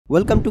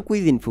Welcome to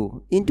Quiz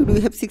Info. In today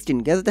we have 16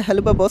 guess the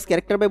Helluva boss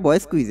character by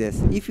voice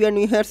quizzes. If you are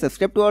new here,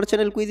 subscribe to our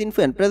channel Quiz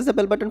Info and press the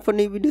bell button for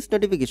new videos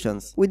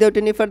notifications. Without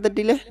any further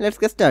delay, let's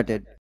get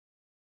started.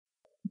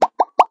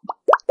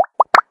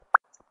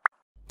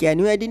 Can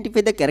you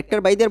identify the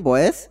character by their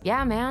voice?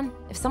 Yeah, man.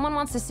 If someone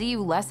wants to see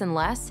you less and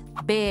less,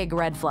 big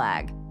red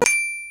flag.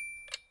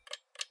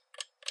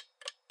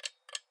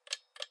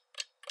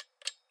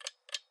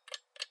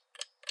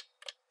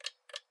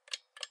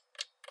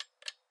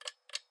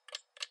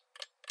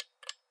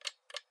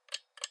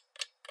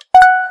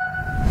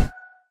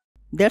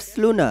 That's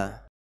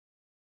Luna.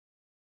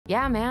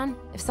 Yeah, man.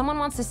 If someone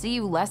wants to see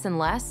you less and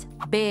less,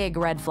 big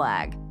red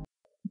flag.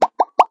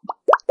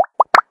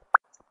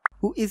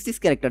 Who is this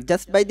character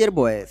just by their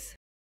voice?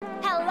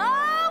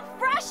 Hello,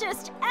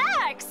 freshest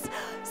X!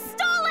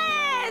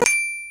 Stolen!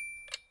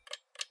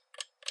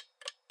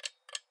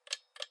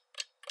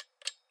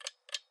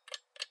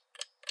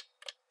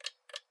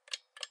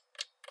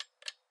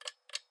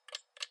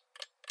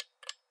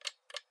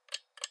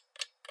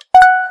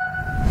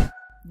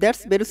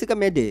 That's Berusika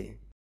Mede.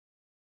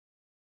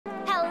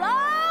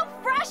 Hello,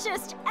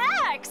 freshest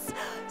X!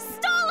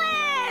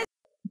 Stolen!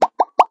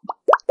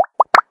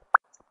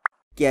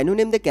 Can you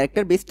name the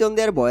character based on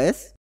their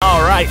voice?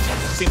 Alright,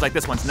 seems like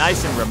this one's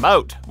nice and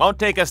remote. Won't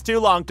take us too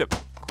long to...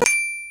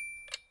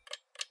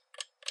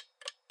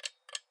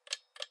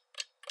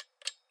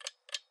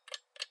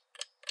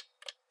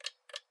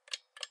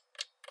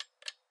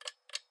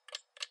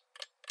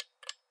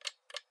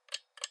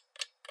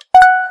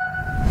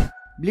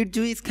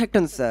 Blitzu is correct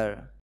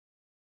answer.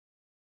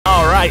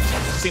 Alright,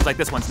 seems like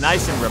this one's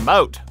nice and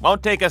remote.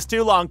 Won't take us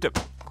too long to...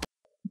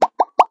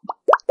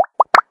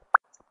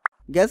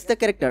 Guess the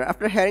character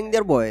after hearing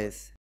their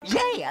voice.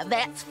 Yeah,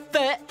 that's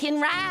fucking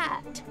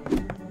right.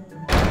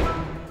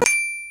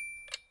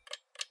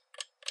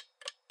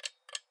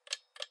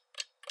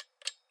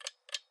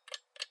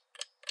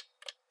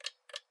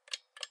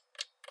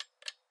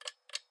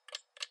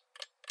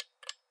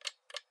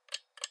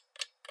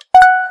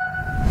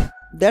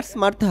 That's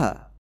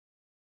Martha.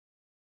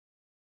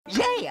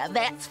 Yeah,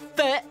 that's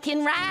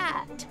fucking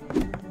right.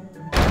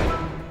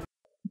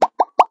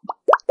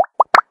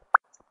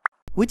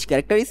 Which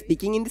character is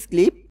speaking in this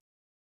clip?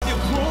 You're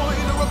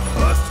growing or a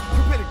bust.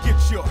 You better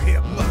get your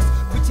hair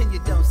mussed. Pretend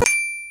you don't.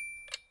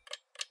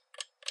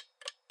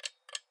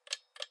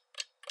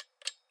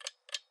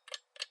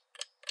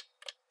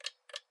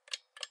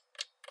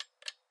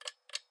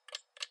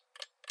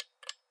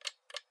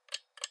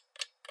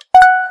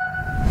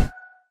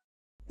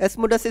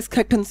 Asmodeus is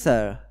correct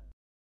answer.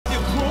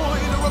 You're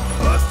growing or a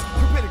bust.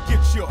 You better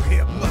get your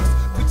hair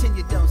mussed. Pretend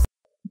you don't.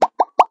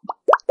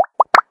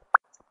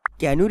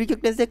 Can you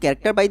recognize the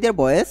character by their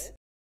voice?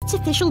 It's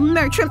official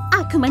merch from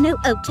Akuma no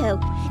Oto.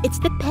 It's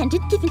the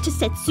pendant given to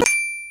Setsu.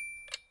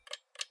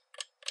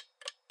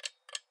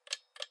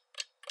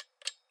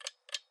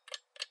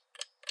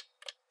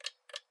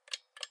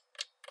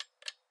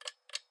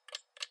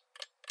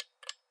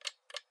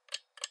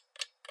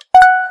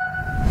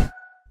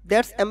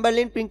 That's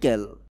Amberlynn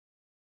Prinkle.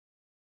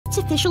 It's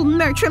official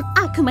merch from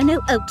Akuma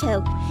no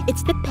Oto.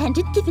 It's the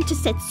pendant given to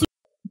Setsu.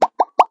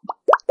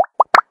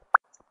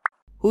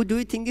 Who do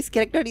you think this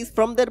character is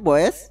from their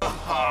voice?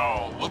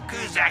 Oh, look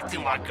who's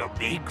acting like a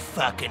big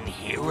fucking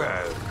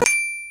hero.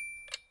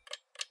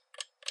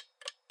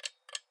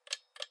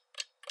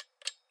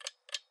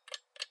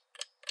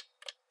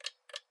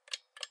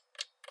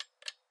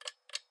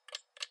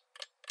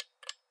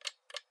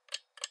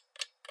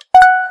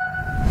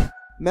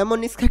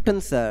 Mammon is correct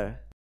answer.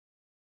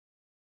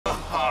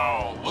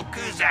 Oh, look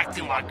who's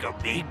acting like a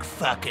big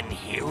fucking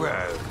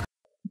hero.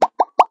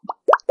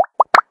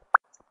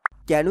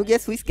 Can you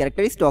guess which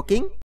character is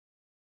talking?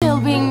 Still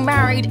being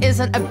married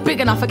isn't a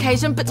big enough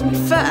occasion, but to be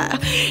fair,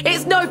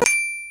 it's no...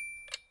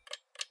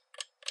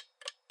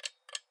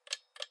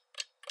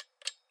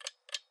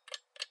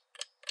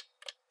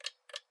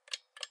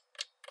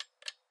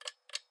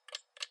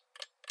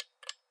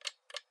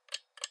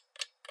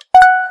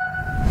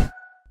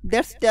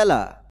 That's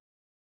Stella.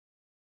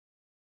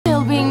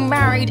 Still being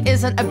married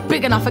isn't a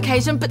big enough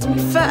occasion, but to be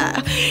fair,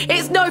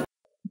 it's no...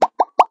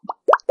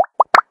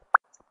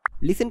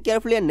 Listen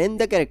carefully and name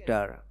the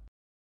character.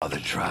 Bother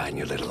trying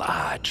your little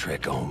eye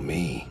trick on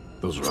me.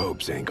 Those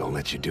ropes ain't gonna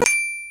let you do.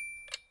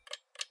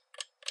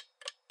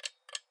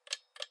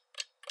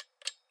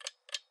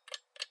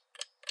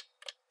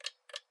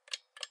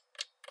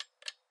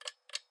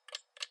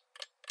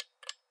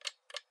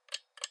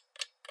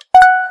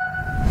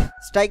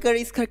 Striker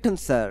is correct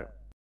answer.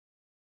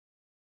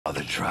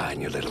 Bother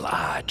trying your little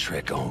eye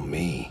trick on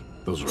me.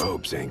 Those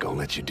ropes ain't gonna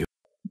let you do.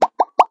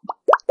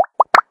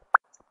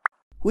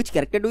 Which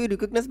character do you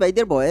recognize by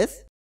their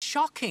voice?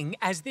 Shocking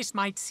as this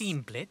might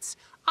seem, Blitz,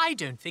 I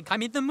don't think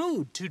I'm in the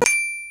mood to...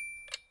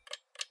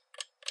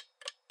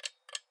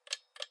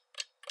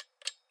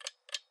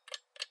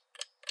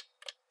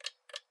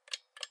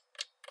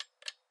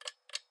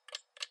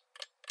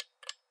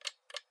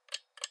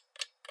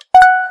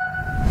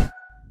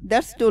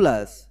 That's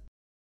Tulas.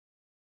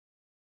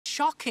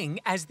 Shocking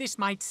as this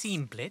might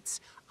seem, Blitz,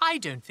 I I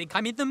don't think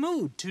I'm in the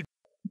mood to.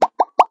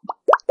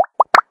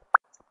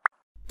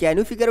 Can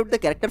you figure out the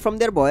character from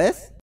their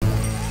voice?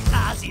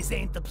 Ozzy's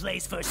ain't the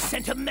place for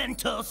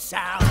sentimental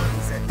sounds.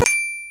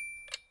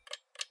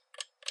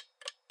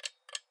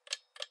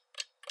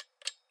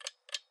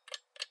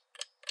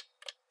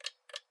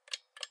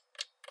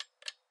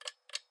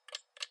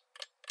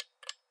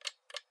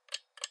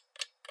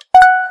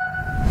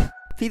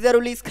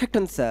 Fizaruli is correct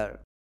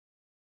answer.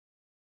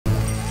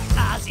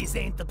 Ozzy's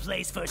ain't the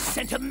place for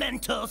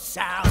sentimental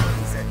sounds.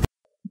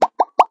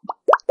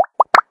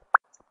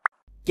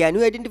 Can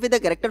you identify the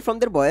character from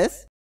their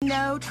voice?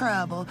 No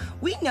trouble.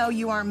 We know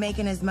you aren't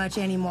making as much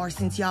anymore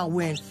since y'all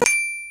went.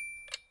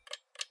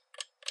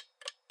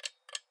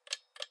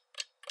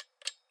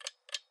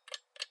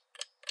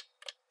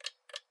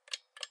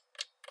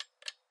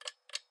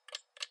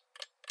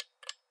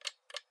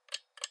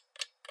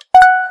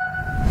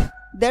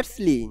 That's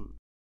Lean.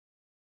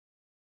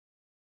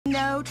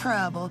 No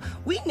trouble.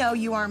 We know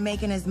you aren't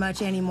making as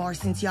much anymore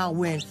since y'all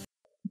went.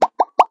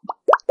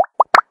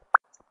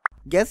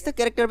 Guess the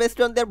character based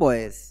on their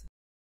voice.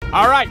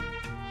 All right,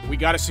 we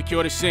gotta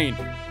secure the scene.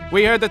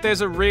 We heard that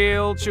there's a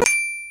real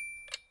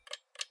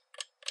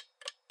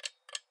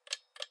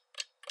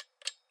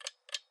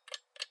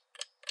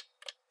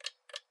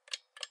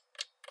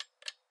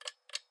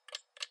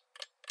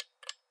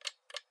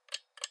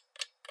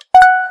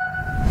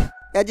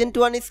Agent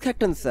 1 is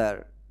correct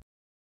answer.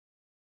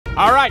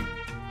 All right,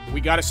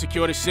 we gotta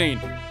secure the scene.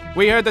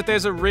 We heard that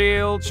there's a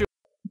real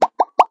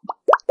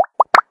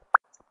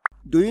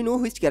Do you know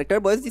which character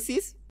voice this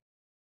is?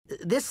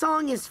 This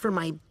song is for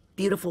my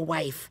beautiful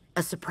wife.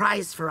 A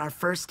surprise for our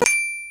first.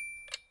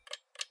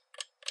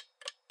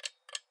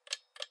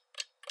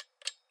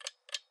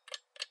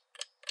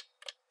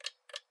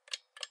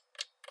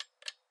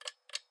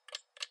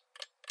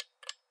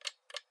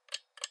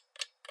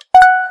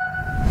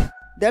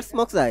 That's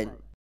Moxine.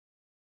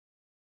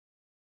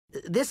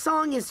 This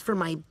song is for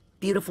my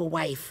beautiful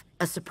wife.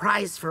 A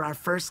surprise for our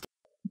first.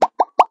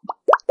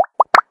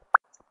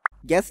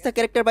 Guess the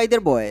character by their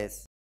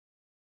voice.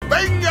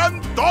 ¡Vengan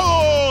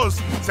todos!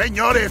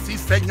 Señores y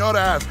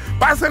señoras,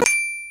 pasen.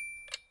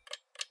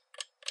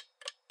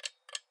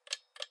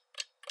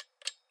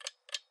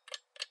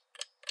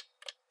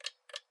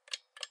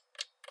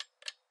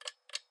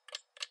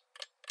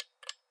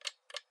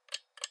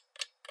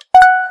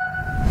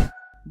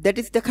 That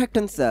is the correct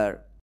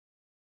answer.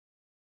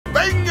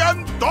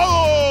 ¡Vengan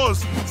todos!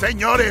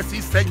 Señores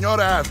y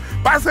señoras,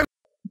 pasen.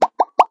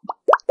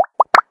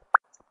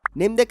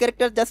 Name the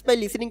character just by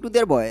listening to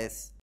their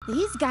voice.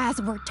 These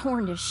guys were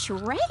torn to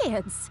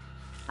shreds.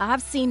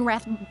 I've seen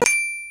Wrath.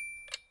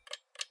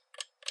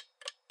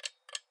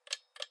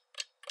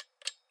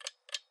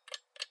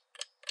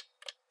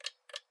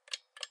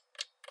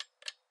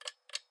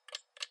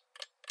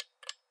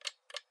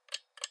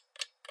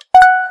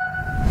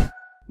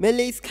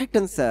 Melee is correct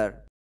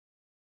answer.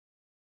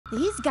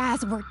 These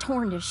guys were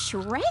torn to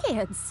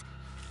shreds.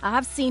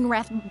 I've seen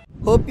Wrath.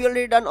 Hope you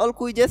already done all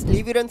quizzes.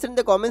 Leave your answer in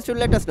the comments to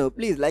let us know.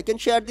 Please like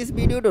and share this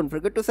video. Don't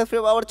forget to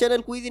subscribe our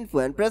channel Quiz Info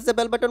and press the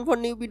bell button for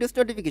new videos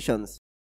notifications.